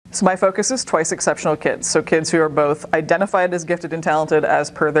So my focus is twice exceptional kids, so kids who are both identified as gifted and talented as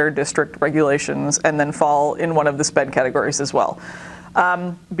per their district regulations and then fall in one of the SPED categories as well.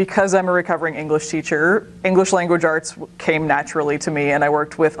 Because I'm a recovering English teacher, English language arts came naturally to me, and I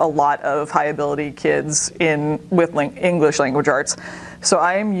worked with a lot of high ability kids with English language arts. So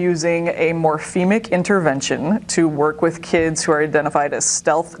I am using a morphemic intervention to work with kids who are identified as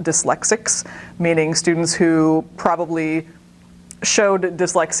stealth dyslexics, meaning students who probably showed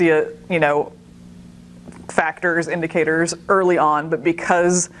dyslexia, factors, indicators early on, but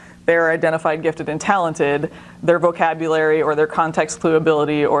because they're identified gifted and talented, their vocabulary or their context clue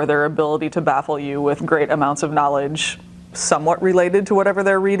ability or their ability to baffle you with great amounts of knowledge somewhat related to whatever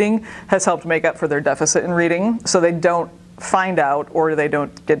they're reading has helped make up for their deficit in reading. So they don't find out or they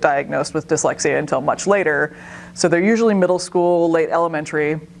don't get diagnosed with dyslexia until much later. So they're usually middle school, late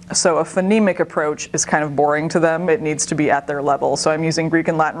elementary. So a phonemic approach is kind of boring to them. It needs to be at their level. So I'm using Greek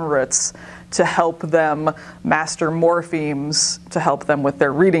and Latin roots to help them master morphemes, to help them with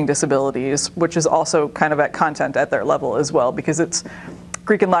their reading disabilities, which is also kind of at content at their level as well, because it's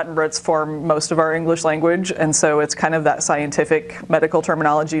Greek and Latin roots form most of our English language, and so it's kind of that scientific medical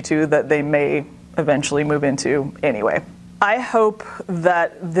terminology too that they may eventually move into anyway. I hope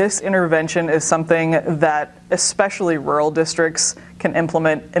that this intervention is something that especially rural districts can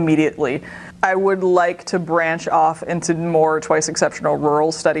implement immediately. I would like to branch off into more twice exceptional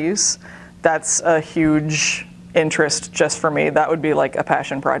rural studies. That's a huge interest just for me. That would be like a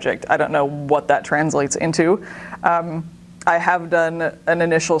passion project. I don't know what that translates into. I have done an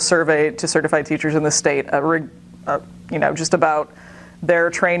initial survey to certified teachers in the state, just about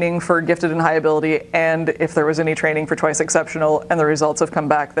their training for gifted and high ability, and if there was any training for twice exceptional, and the results have come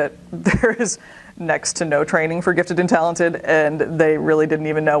back that there is next to no training for gifted and talented, and they really didn't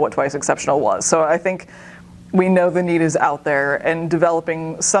even know what twice exceptional was. So I think we know the need is out there, and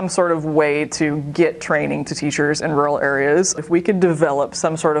developing some sort of way to get training to teachers in rural areas. If we could develop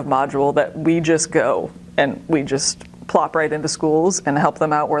some sort of module that we just go and we just plop right into schools and help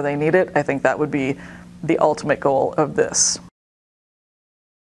them out where they need it, I think that would be the ultimate goal of this.